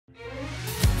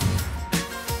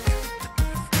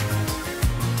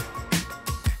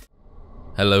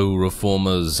Hello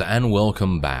Reformers and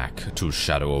welcome back to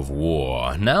Shadow of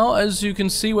War. Now, as you can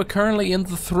see, we're currently in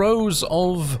the throes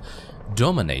of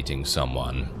dominating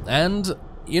someone. And,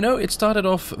 you know, it started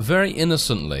off very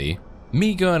innocently.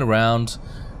 Me going around,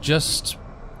 just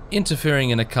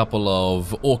interfering in a couple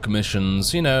of orc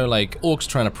missions, you know, like orcs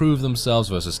trying to prove themselves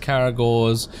versus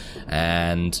Caragors,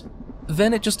 and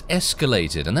then it just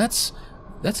escalated. And that's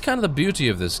kind of the beauty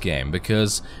of this game,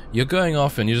 because you're going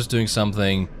off and you're just doing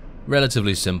something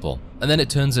relatively simple, and then it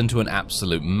turns into an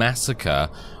absolute massacre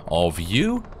of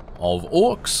you, of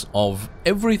orcs, of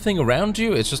everything around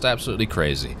you. It's just absolutely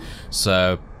crazy.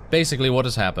 So basically what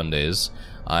has happened is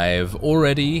I've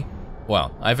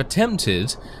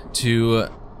attempted to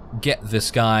get this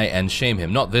guy and shame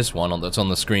him. Not this one that's on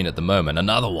the screen at the moment,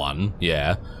 another one.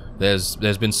 Yeah, there's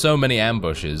been so many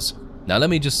ambushes. Now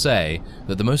let me just say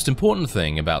that the most important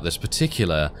thing about this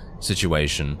particular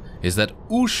situation is that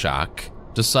USHAK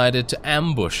decided to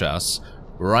ambush us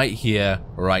right here,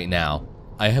 right now.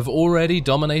 I have already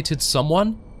dominated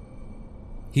someone.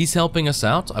 He's helping us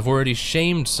out. I've already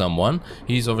shamed someone.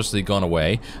 He's obviously gone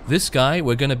away. This guy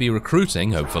we're going to be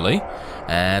recruiting, hopefully.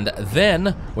 And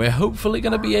then we're hopefully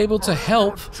going to be able to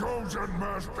help.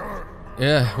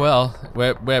 Yeah, well,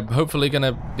 we're hopefully going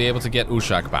to be able to get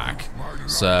USHAK back.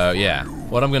 So, yeah,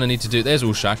 what I'm going to need to do... There's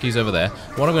USHAK, he's over there.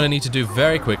 What I'm going to need to do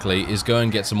very quickly is go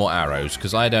and get some more arrows,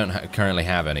 because I don't currently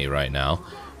have any right now.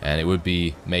 And it would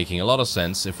be making a lot of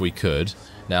sense if we could.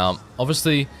 Now,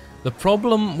 obviously, the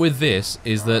problem with this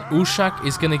is that USHAK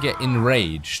is going to get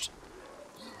enraged.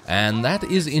 And that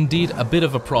is indeed a bit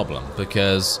of a problem,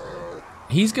 because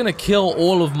he's going to kill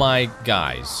all of my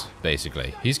guys,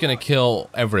 basically. He's going to kill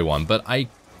everyone, but I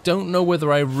don't know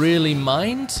whether I really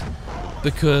mind,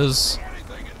 because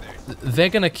they're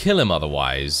going to kill him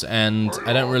otherwise, and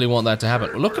I don't really want that to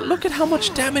happen. Look at how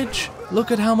much damage!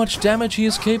 Look at how much damage he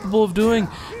is capable of doing!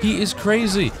 He is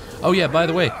crazy! Oh yeah, by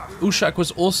the way, USHAK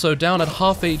was also down at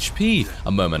half HP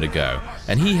a moment ago,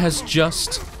 and he has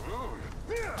just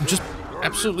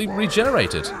absolutely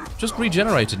regenerated. Just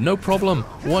regenerated, no problem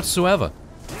whatsoever.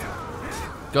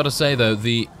 Gotta say though,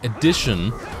 the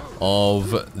addition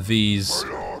of these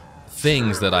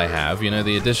things that I have, you know,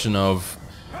 the addition of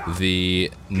the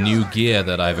new gear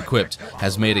that I've equipped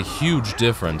has made a huge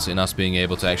difference in us being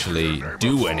able to actually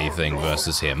do anything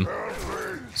versus him.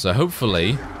 So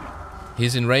hopefully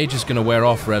his enrage is going to wear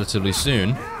off relatively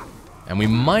soon, and we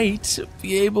might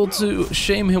be able to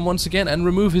shame him once again and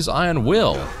remove his iron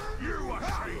will.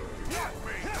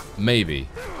 Maybe.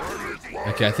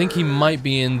 Okay, I think he might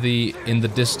be in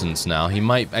the distance now. He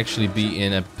might actually be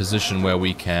in a position where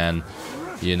we can,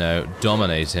 you know,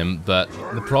 dominate him, but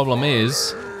the problem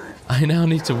is I now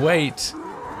need to wait.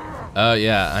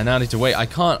 Yeah, I now need to wait. I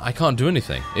can't do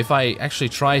anything. If I actually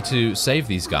try to save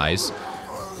these guys,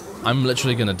 I'm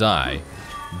literally gonna die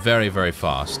very, very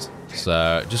fast.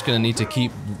 So just gonna need to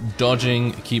keep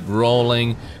dodging, keep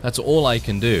rolling. That's all I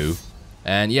can do.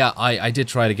 And yeah, I did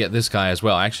try to get this guy as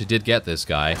well. I actually did get this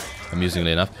guy,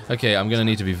 amusingly enough. Okay, I'm gonna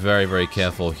need to be very, very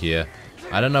careful here.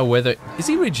 I don't know whether... Is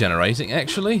he regenerating,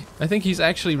 actually? I think he's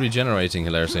actually regenerating,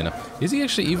 hilariously enough. Is he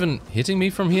actually even hitting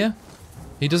me from here?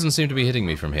 He doesn't seem to be hitting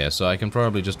me from here, so I can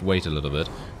probably just wait a little bit.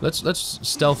 Let's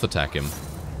stealth attack him.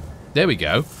 There we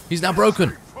go. He's now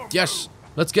broken. Yes,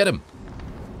 let's get him.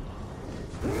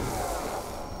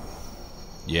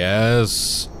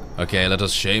 Yes. Okay, let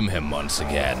us shame him once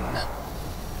again.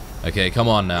 Okay, come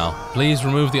on now. Please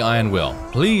remove the iron will.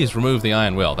 Please remove the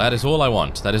iron will. That is all I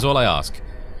want. That is all I ask.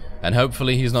 And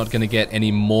hopefully he's not going to get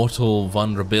any mortal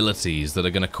vulnerabilities that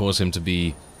are going to cause him to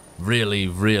be really,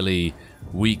 really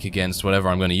weak against whatever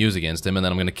I'm going to use against him, and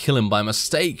then I'm going to kill him by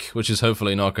mistake, which is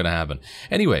hopefully not going to happen.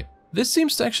 Anyway, this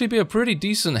seems to actually be a pretty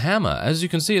decent hammer. As you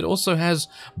can see, it also has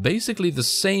basically the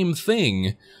same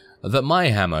thing that my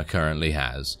hammer currently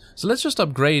has. So let's just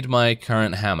upgrade my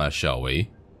current hammer, shall we?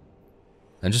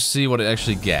 And just see what it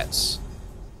actually gets.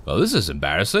 Well, this is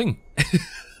embarrassing.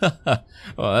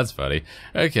 Well, that's funny.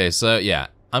 Okay, so yeah,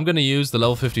 I'm going to use the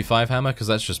level 55 hammer because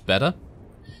that's just better.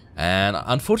 And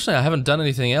unfortunately, I haven't done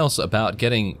anything else about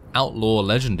getting Outlaw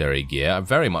Legendary gear. I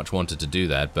very much wanted to do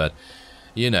that, but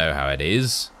you know how it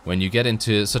is. When you get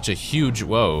into such a huge...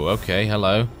 Whoa, okay,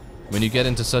 hello. When you get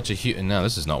into such a huge... No,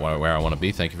 this is not where I want to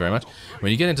be, thank you very much.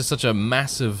 When you get into such a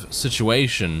massive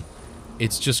situation,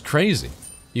 it's just crazy.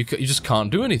 You just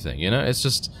can't do anything, you know? It's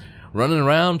just running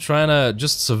around trying to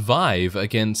just survive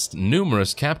against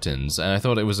numerous captains, and I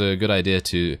thought it was a good idea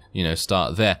to, you know,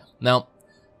 start there. Now,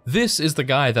 this is the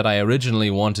guy that I originally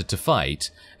wanted to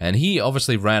fight, and he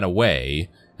obviously ran away,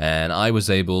 and I was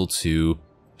able to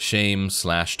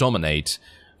shame/dominate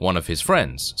one of his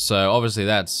friends. So obviously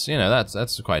that's, you know,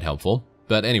 that's quite helpful.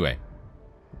 But anyway,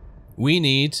 we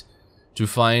need to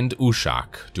find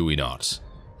USHAK, do we not?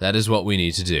 That is what we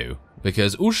need to do.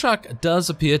 Because USHAK does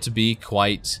appear to be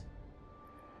quite,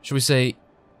 shall we say,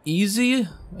 easy?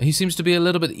 He seems to be a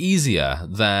little bit easier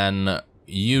than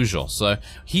usual. So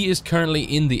he is currently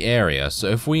in the area. So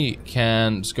if we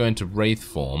can just go into Wraith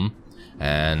form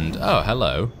and... oh,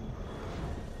 hello.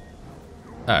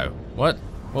 Oh, what?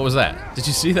 What was that? Did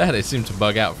you see that? It seemed to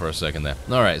bug out for a second there.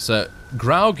 Alright, so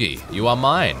Grauggy, you are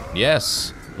mine.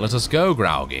 Yes, let us go,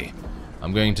 Grauggy.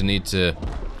 I'm going to need to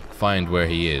find where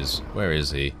he is. Where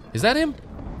is he? Is that him?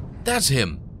 That's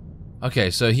him! Okay,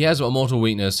 so he has a mortal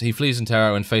weakness. He flees in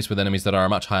terror when faced with enemies that are a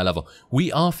much higher level.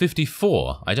 We are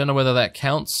 54. I don't know whether that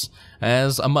counts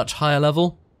as a much higher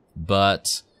level,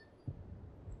 but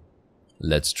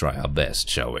let's try our best,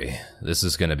 shall we? This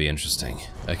is going to be interesting.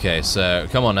 Okay, so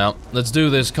come on now. Let's do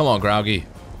this. Come on, Grauggy.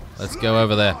 Let's go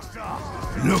over there.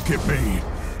 Look at me.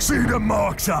 See the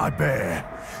marks I bear.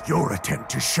 Your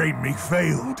attempt to shame me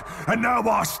failed, and now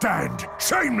I stand,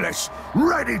 shameless,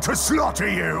 ready to slaughter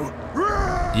you!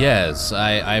 Yes,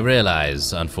 I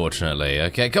realize, unfortunately.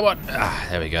 Okay, come on! Ah,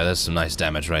 there we go, there's some nice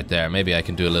damage right there. Maybe I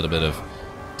can do a little bit of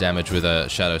damage with a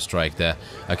Shadow Strike there.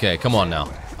 Okay, come on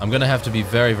now. I'm gonna have to be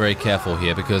very, very careful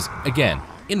here, because, again,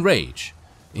 in Rage,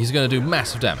 he's gonna do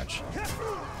massive damage.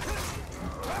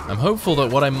 I'm hopeful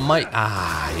that what I might...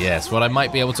 ah, yes, what I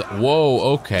might be able to... whoa,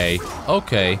 okay,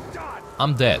 okay.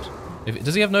 I'm dead.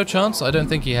 Does he have no chance? I don't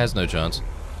think he has no chance.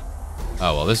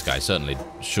 Oh, well, this guy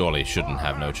surely shouldn't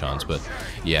have no chance, but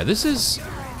yeah, this is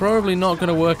probably not going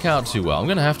to work out too well. I'm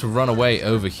going to have to run away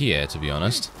over here, to be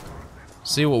honest.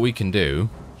 See what we can do,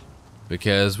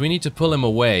 because we need to pull him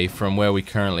away from where we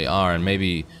currently are and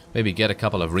maybe get a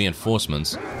couple of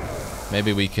reinforcements.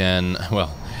 Maybe we can,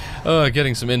 well,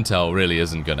 getting some intel really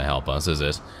isn't going to help us, is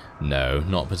it? No,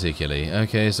 not particularly.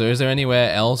 Okay, so is there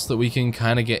anywhere else that we can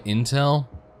kind of get intel?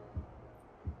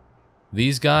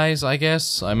 These guys, I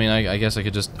guess? I mean, I guess I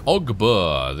could just...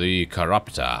 Ogbur, the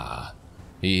Corruptor.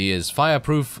 He is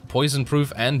fireproof,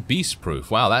 poisonproof, and beastproof.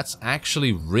 Wow, that's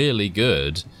actually really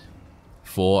good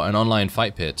for an online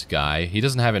fight pit guy. He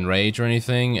doesn't have enrage or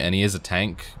anything, and he is a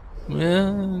tank.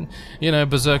 Well, you know,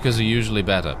 berserkers are usually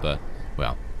better, but,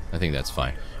 well, I think that's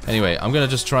fine. Anyway, I'm gonna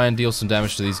just try and deal some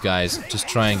damage to these guys. Just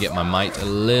try and get my might a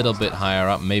little bit higher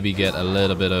up. Maybe get a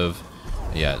little bit of...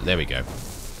 yeah, there we go.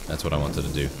 That's what I wanted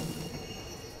to do.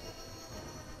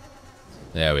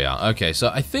 There we are. Okay, so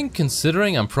I think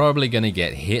considering I'm probably gonna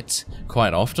get hit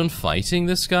quite often fighting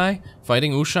this guy,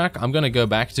 fighting USHAK, I'm gonna go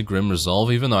back to Grim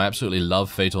Resolve, even though I absolutely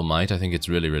love Fatal Might. I think it's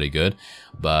really, really good.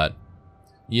 But,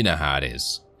 you know how it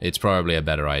is. It's probably a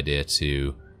better idea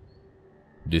to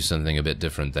do something a bit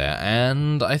different there,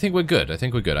 and I think we're good. I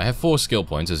think we're good. I have 4 skill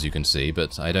points, as you can see,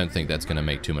 but I don't think that's going to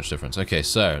make too much difference. Okay,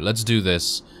 so let's do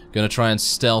this. Gonna try and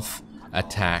stealth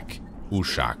attack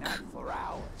USHAK.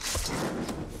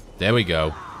 There we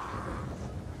go.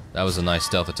 That was a nice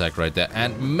stealth attack right there,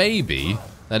 and maybe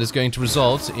that is going to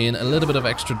result in a little bit of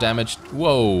extra damage.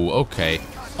 Whoa, okay.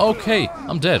 Okay,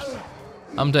 I'm dead.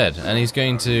 I'm dead, and he's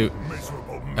going to...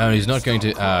 oh, he's not going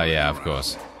to... ah, yeah, of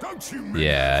course.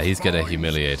 Yeah, he's gonna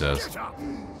humiliate us.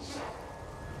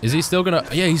 Is he still gonna...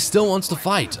 yeah, he still wants to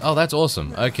fight. Oh, that's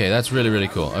awesome. Okay, that's really, really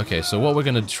cool. Okay, so what we're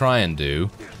gonna try and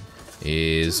do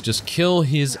is just kill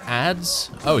his ads.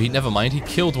 Oh, never mind. He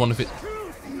killed one of it.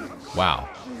 Wow.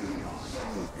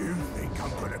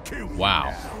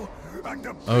 Wow.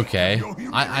 Okay.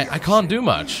 I can't do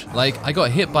much. Like, I got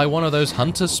hit by one of those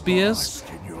hunter spears,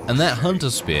 and that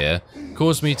hunter spear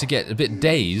caused me to get a bit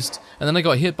dazed, and then I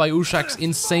got hit by USHAK's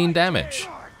insane damage.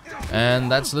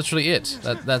 And that's literally it.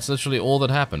 That's literally all that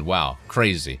happened. Wow.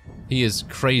 Crazy. He is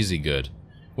crazy good.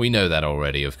 We know that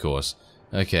already, of course.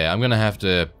 Okay, I'm gonna have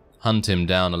to hunt him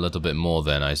down a little bit more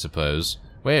then, I suppose.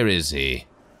 Where is he?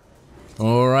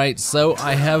 Alright, so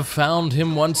I have found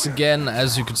him once again.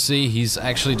 As you can see, he's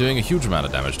actually doing a huge amount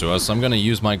of damage to us. I'm going to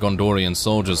use my Gondorian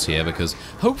soldiers here, because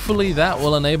hopefully that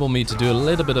will enable me to do a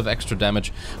little bit of extra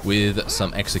damage with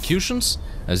some executions.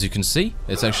 As you can see,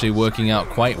 it's actually working out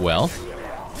quite well.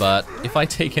 But if I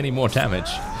take any more damage,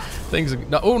 things are...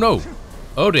 no, oh no!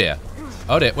 Oh dear.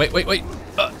 Oh dear. Wait.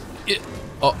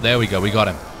 Oh, there we go. We got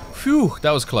him. Phew,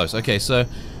 that was close. Okay, so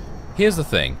here's the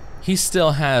thing. He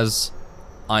still has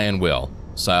Iron Will,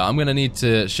 so I'm gonna need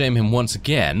to shame him once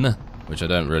again, which I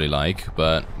don't really like,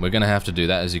 but we're gonna have to do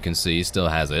that. As you can see, he still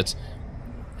has it,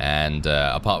 and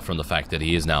apart from the fact that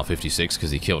he is now 56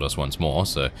 because he killed us once more,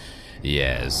 so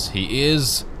yes, he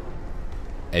is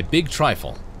a big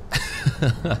trifle.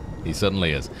 He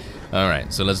certainly is.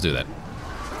 Alright, so let's do that.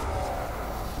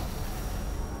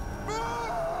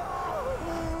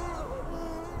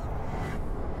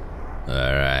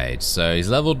 Alright, so he's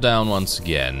leveled down once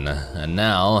again, and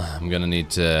now I'm gonna need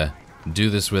to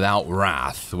do this without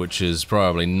Wrath, which is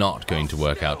probably not going to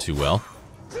work out too well.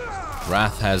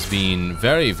 Wrath has been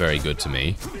very, very good to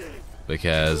me,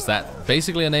 because that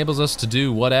basically enables us to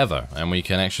do whatever, and we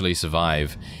can actually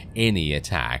survive any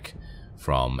attack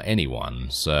from anyone,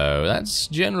 so that's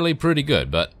generally pretty good.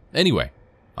 But anyway,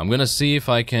 I'm gonna see if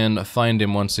I can find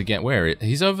him once again. Where?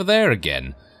 He's over there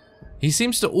again. He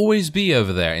seems to always be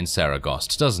over there in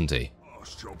Saragost, doesn't he?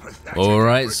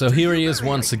 Alright, so here he is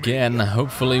once again.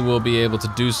 Hopefully we'll be able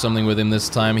to do something with him this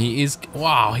time. He is...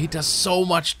 wow, he does so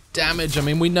much damage. I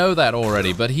mean, we know that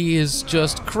already, but he is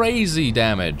just crazy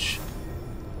damage.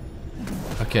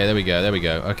 Okay, there we go, there we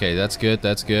go. Okay, that's good,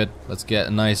 that's good. Let's get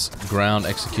a nice ground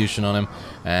execution on him.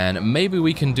 And maybe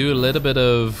we can do a little bit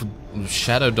of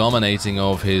shadow dominating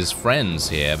of his friends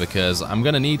here, because I'm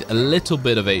gonna need a little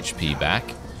bit of HP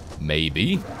back.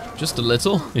 Maybe. Just a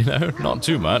little, you know, not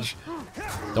too much.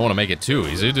 Don't want to make it too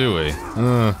easy, do we?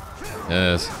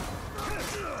 Yes.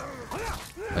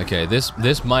 Okay,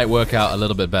 this might work out a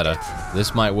little bit better.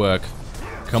 This might work.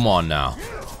 Come on now.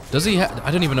 Does he I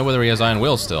don't even know whether he has Iron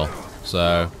Will still.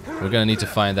 So, we're gonna need to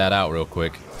find that out real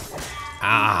quick.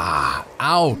 Ah!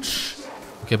 Ouch!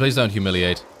 Okay, please don't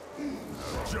humiliate.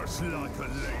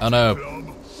 Oh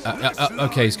no.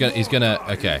 Okay, he's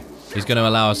gonna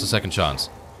allow us a second chance.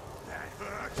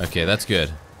 Okay, that's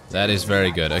good. That is very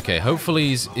good. Okay,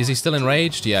 hopefully is he still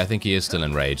enraged? Yeah, I think he is still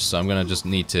enraged, so I'm gonna just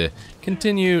need to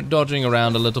continue dodging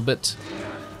around a little bit.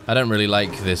 I don't really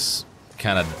like this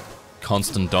kind of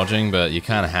constant dodging, but you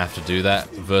kind of have to do that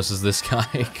versus this guy,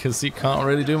 because you can't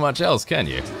really do much else, can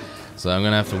you? So I'm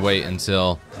gonna have to wait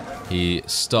until he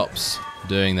stops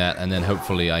doing that, and then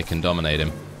hopefully I can dominate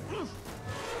him.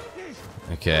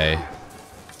 Okay.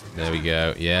 There we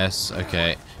go. Yes,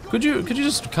 okay. Could you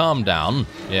just calm down?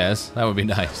 Yes, that would be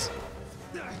nice.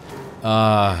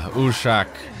 USHAK,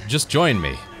 just join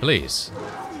me, please.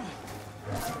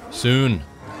 Soon.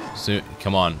 Soon.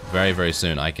 Come on, very, very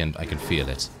soon. I can feel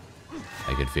it.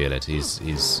 I can feel it. He's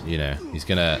you know, he's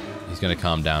gonna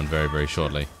calm down very, very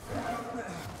shortly.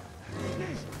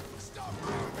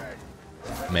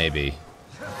 Maybe.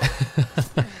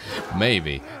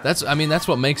 Maybe. I mean, that's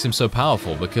what makes him so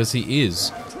powerful, because he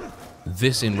is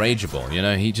this enrageable, you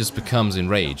know, he just becomes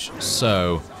enraged for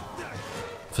so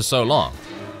long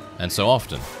and so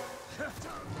often.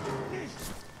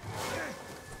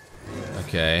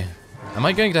 Okay, am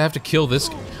I going to have to kill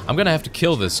this? I'm gonna have to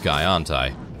kill this guy, aren't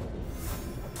I?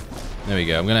 There we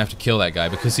go. I'm gonna have to kill that guy,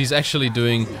 because he's actually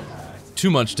doing too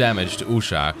much damage to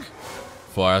USHAK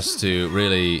for us to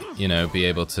really, you know, be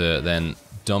able to then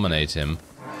dominate him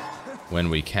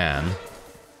when we can.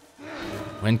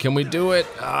 When can we do it?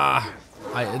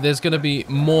 There's going to be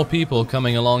more people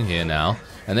coming along here now,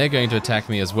 and they're going to attack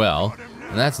me as well,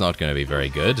 and that's not going to be very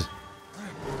good.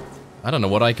 I don't know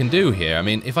what I can do here. I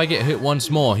mean, if I get hit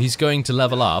once more, he's going to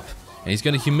level up, and he's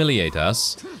going to humiliate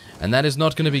us, and that is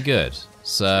not going to be good.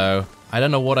 So, I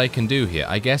don't know what I can do here.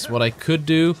 I guess what I could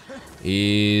do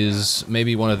is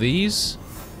maybe one of these.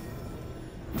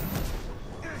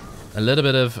 A little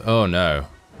bit of... oh no.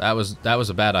 That was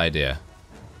a bad idea.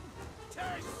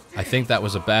 I think that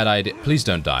was a bad idea. Please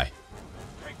don't die.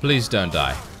 Please don't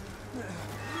die.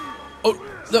 Oh,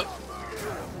 look.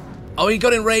 Oh, he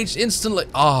got enraged instantly.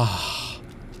 Ah. Oh.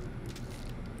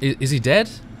 Is he dead?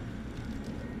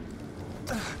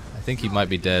 I think he might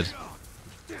be dead.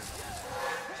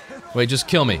 Wait, just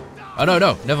kill me. Oh, no,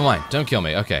 no. Never mind. Don't kill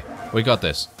me. Okay. We got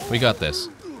this. We got this.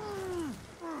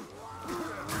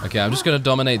 Okay, I'm just gonna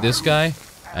dominate this guy.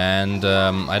 And,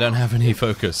 I don't have any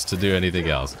focus to do anything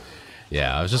else.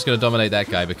 Yeah, I was just going to dominate that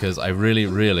guy because I really,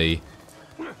 really...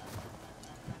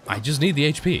 I just need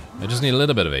the HP. I just need a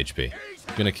little bit of HP.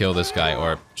 I'm going to kill this guy,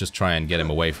 or just try and get him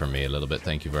away from me a little bit.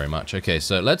 Thank you very much. Okay,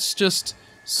 so let's just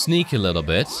sneak a little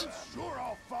bit.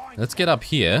 Let's get up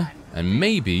here, and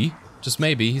maybe, just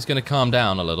maybe, he's going to calm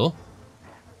down a little.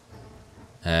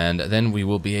 And then we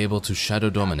will be able to shadow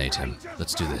dominate him.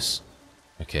 Let's do this.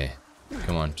 Okay,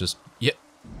 come on, just... yep.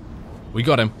 We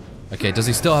got him. Okay, does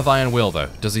he still have Iron Will, though?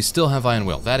 Does he still have Iron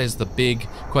Will? That is the big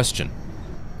question.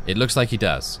 It looks like he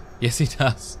does. Yes, he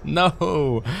does.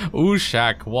 No!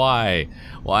 USHAK, why?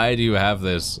 Why do you have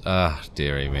this? Ah,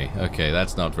 dearie me. Okay,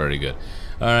 that's not very good.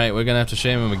 Alright, we're gonna have to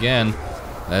shame him again.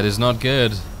 That is not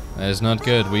good. That is not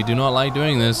good. We do not like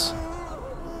doing this.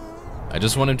 I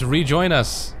just want him to rejoin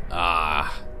us.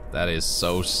 Ah, that is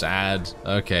so sad.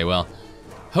 Okay, well,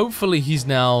 hopefully he's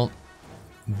now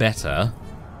better.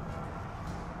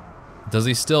 Does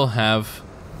he still have...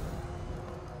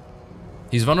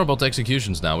 He's vulnerable to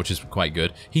executions now, which is quite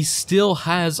good. He still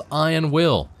has Iron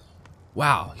Will.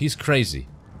 Wow, he's crazy.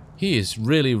 He is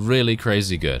really, really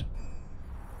crazy good.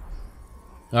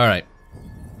 Alright.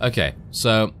 Okay,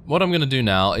 so what I'm gonna do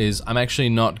now is I'm actually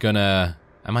not gonna...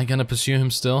 Am I gonna pursue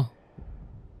him still?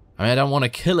 I mean, I don't want to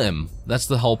kill him. That's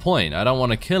the whole point. I don't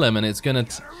want to kill him and it's gonna...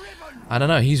 I don't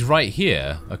know, he's right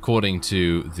here, according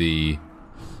to the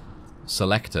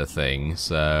selector thing,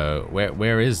 so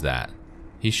where is that?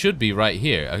 He should be right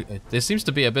here. There seems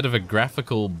to be a bit of a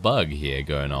graphical bug here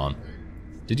going on.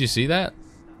 Did you see that?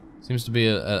 Seems to be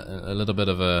a little bit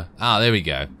of a... Ah, there we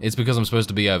go. It's because I'm supposed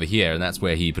to be over here, and that's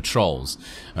where he patrols.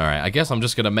 Alright, I guess I'm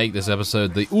just gonna make this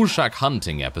episode the USHAK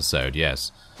hunting episode,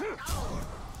 yes.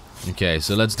 Okay,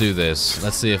 so let's do this.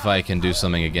 Let's see if I can do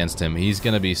something against him. He's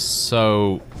gonna be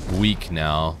so weak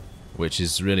now, which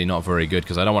is really not very good,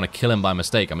 because I don't want to kill him by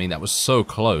mistake. I mean, that was so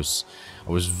close.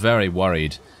 I was very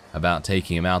worried about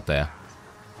taking him out there.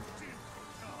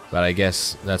 But I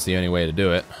guess that's the only way to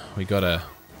do it. We gotta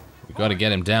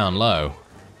get him down low.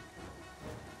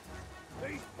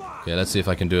 Okay, let's see if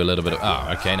I can do a little bit of...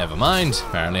 Oh, okay, never mind.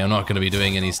 Apparently I'm not going to be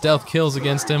doing any stealth kills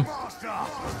against him.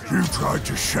 You tried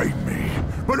to shame me,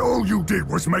 but all you did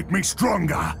was make me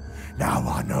stronger. Now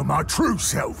I know my true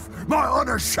self, my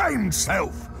unashamed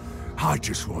self. I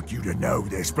just want you to know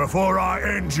this before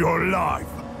I end your life.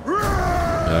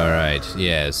 Alright,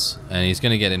 yes. And he's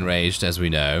going to get enraged, as we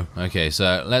know. Okay,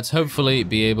 so let's hopefully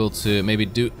be able to maybe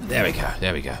do... There we go,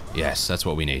 there we go. Yes, that's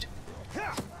what we need.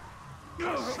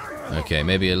 Okay,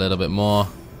 maybe a little bit more.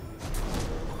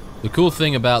 The cool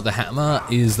thing about the hammer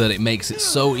is that it makes it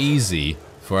so easy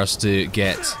for us to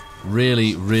get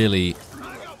really, really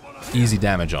easy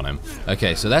damage on him.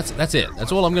 Okay, so that's it.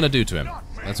 That's all I'm going to do to him.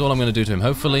 That's all I'm going to do to him.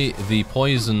 Hopefully the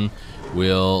poison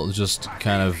will just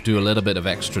kind of do a little bit of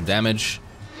extra damage.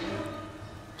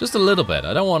 Just a little bit.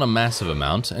 I don't want a massive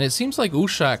amount. And it seems like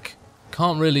USHAK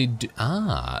can't really do...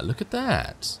 Ah, look at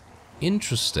that.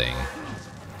 Interesting.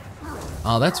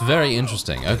 Oh, that's very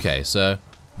interesting. Okay, so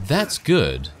that's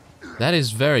good. That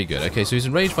is very good. Okay, so he's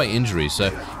enraged by injury,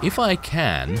 so if I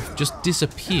can just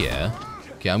disappear...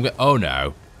 Okay, I'm going... Oh,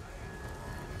 no.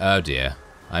 Oh, dear.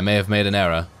 I may have made an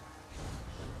error.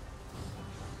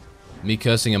 Me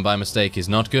cursing him by mistake is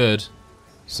not good.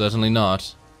 Certainly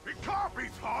not.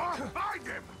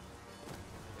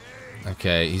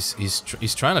 Okay, he's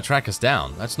trying to track us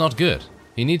down. That's not good.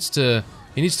 He needs to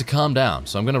calm down,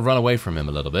 so I'm going to run away from him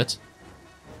a little bit.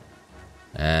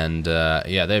 And,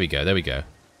 yeah, there we go, there we go.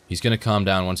 He's going to calm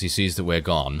down once he sees that we're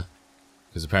gone.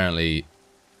 Because apparently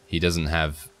he doesn't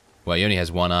have... Well, he only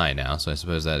has one eye now, so I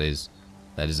suppose that is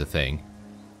a thing.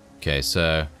 Okay,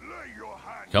 so...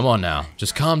 Come on now,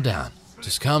 just calm down.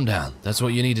 Just calm down. That's what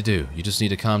you need to do. You just need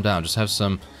to calm down. Just have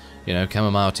some, you know,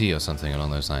 chamomile tea or something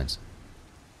along those lines.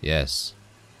 Yes.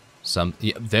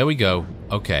 Yeah, there we go.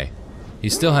 Okay. He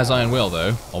still has Iron Will,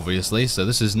 though, obviously, so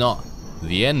this is not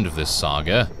the end of this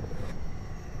saga.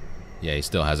 Yeah, he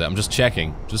still has it. I'm just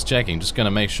checking. Just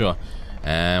gonna make sure.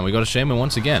 And we got a shaman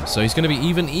once again. So he's gonna be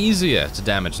even easier to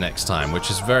damage next time,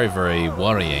 which is very, very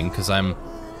worrying, because I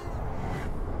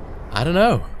don't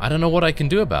know. I don't know what I can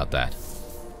do about that.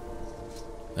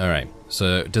 Alright,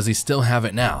 so does he still have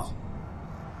it now?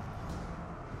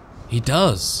 He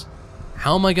does.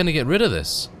 How am I gonna get rid of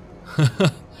this?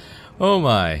 Oh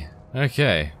my.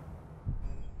 Okay.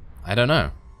 I don't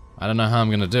know. I don't know how I'm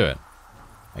gonna do it.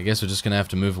 I guess we're just gonna have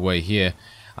to move away here.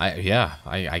 I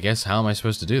guess how am I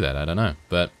supposed to do that? I don't know.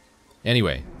 But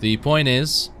anyway, the point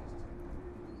is,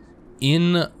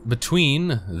 in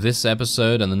between this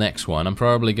episode and the next one, I'm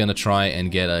probably gonna try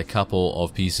and get a couple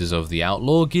of pieces of the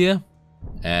outlaw gear.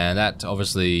 And that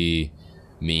obviously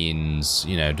means,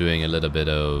 you know, doing a little bit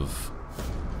of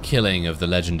killing of the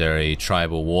legendary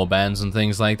tribal warbands and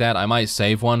things like that. I might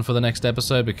save one for the next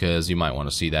episode because you might want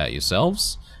to see that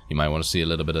yourselves. You might want to see a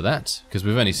little bit of that because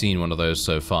we've only seen one of those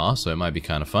so far, so it might be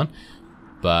kind of fun.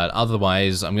 But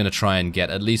otherwise, I'm going to try and get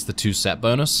at least the 2 set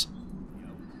bonus.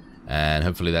 And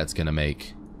hopefully that's going to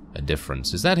make a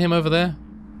difference. Is that him over there?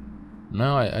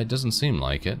 No, it doesn't seem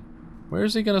like it. Where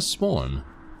is he going to spawn?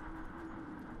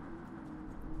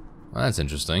 Well, that's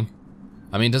interesting.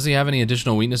 I mean, does he have any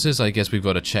additional weaknesses? I guess we've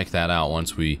got to check that out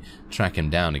once we track him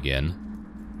down again.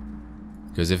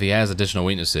 Because if he has additional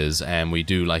weaknesses and we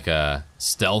do like a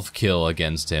stealth kill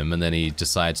against him and then he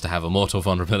decides to have a mortal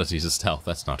vulnerability to stealth,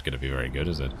 that's not going to be very good,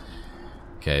 is it?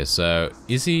 Okay, so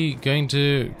is he going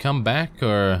to come back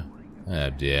or... Oh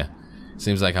dear.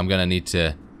 Seems like I'm going to need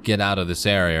to get out of this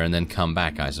area and then come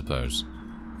back, I suppose.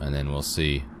 And then we'll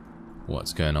see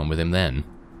what's going on with him then.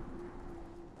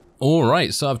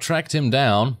 Alright, so I've tracked him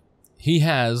down. He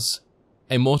has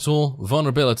a mortal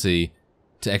vulnerability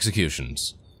to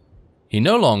executions. He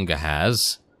no longer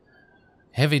has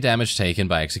heavy damage taken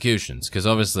by executions, because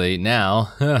obviously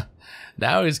now,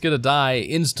 now he's gonna die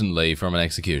instantly from an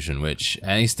execution,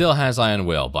 and he still has Iron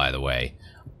Will, by the way.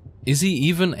 Is he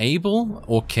even able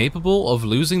or capable of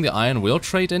losing the Iron Will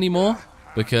trait anymore?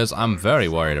 Because I'm very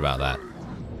worried about that.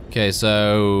 Okay,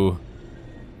 so...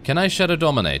 can I Shadow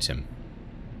Dominate him?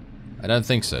 I don't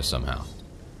think so, somehow.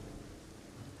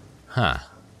 Huh.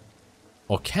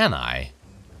 Or can I?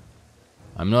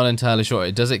 I'm not entirely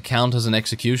sure. Does it count as an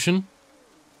execution?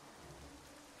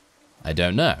 I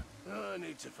don't know.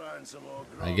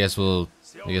 I guess we'll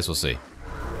see.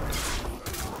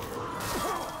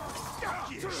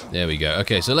 There we go.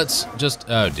 Okay, so let's just...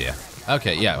 oh dear.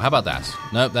 Okay, yeah, how about that?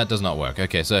 Nope, that does not work.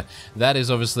 Okay, so that is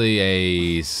obviously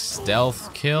a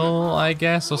stealth kill, I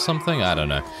guess, or something? I don't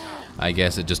know. I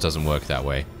guess it just doesn't work that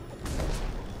way.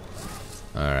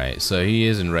 Alright, so he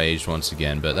is enraged once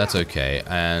again, but that's okay.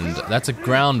 And that's a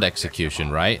ground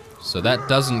execution, right? So that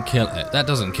doesn't kill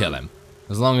him.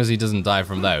 As long as he doesn't die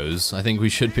from those, I think we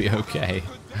should be okay.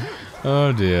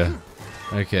 Oh dear.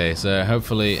 Okay, so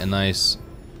hopefully a nice...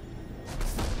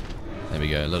 there we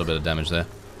go, a little bit of damage there.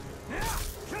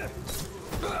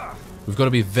 We've got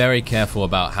to be very careful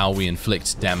about how we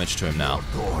inflict damage to him now.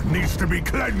 Mordor needs to be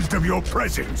cleansed of your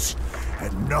presence,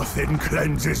 and nothing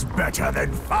cleanses better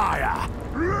than fire.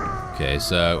 Okay,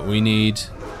 so we need...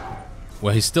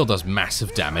 well, he still does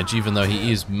massive damage, even though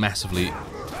he is massively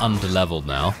underleveled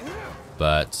now.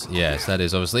 But yes, that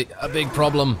is obviously a big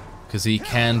problem, because he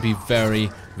can be very,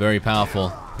 very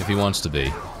powerful if he wants to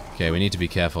be. Okay, we need to be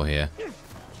careful here.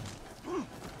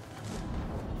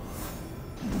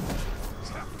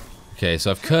 Okay,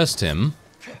 so I've cursed him.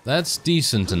 That's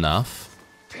decent enough.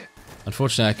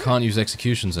 Unfortunately, I can't use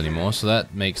executions anymore, so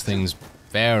that makes things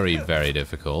very, very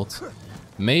difficult.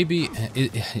 Maybe...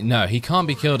 no, he can't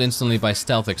be killed instantly by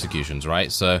stealth executions,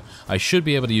 right? So I should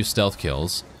be able to use stealth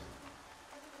kills.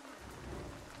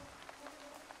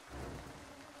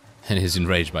 And he's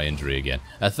enraged by injury again.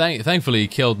 Thankfully, he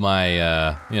killed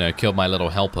my, killed my little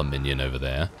helper minion over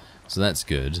there. So that's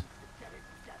good.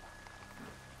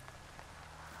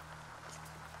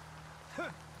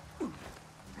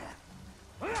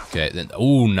 Okay, then,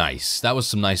 oh, nice. That was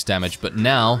some nice damage, but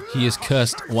now he is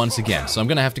cursed once again. So I'm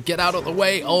gonna have to get out of the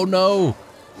way. Oh no!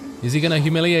 Is he gonna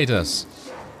humiliate us?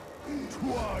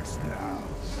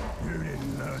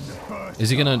 Is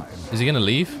he gonna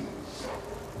leave?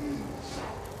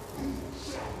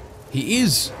 He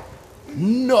is!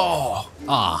 No!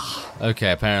 Ah,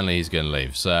 okay, apparently he's gonna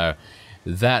leave. So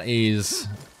that is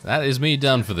me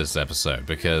done for this episode,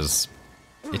 because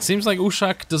it seems like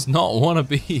USHAK does not want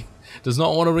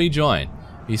to rejoin.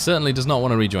 He certainly does not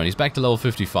want to rejoin. He's back to level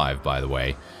 55, by the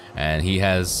way, and he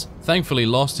has thankfully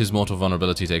lost his mortal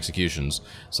vulnerability to executions,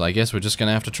 so I guess we're just going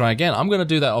to have to try again. I'm going to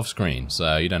do that off screen,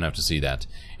 so you don't have to see that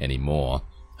anymore.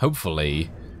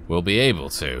 Hopefully, we'll be able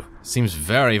to. Seems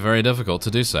very, very difficult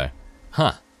to do so.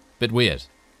 Huh. Bit weird.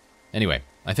 Anyway,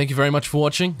 I thank you very much for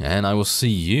watching, and I will see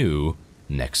you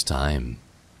next time.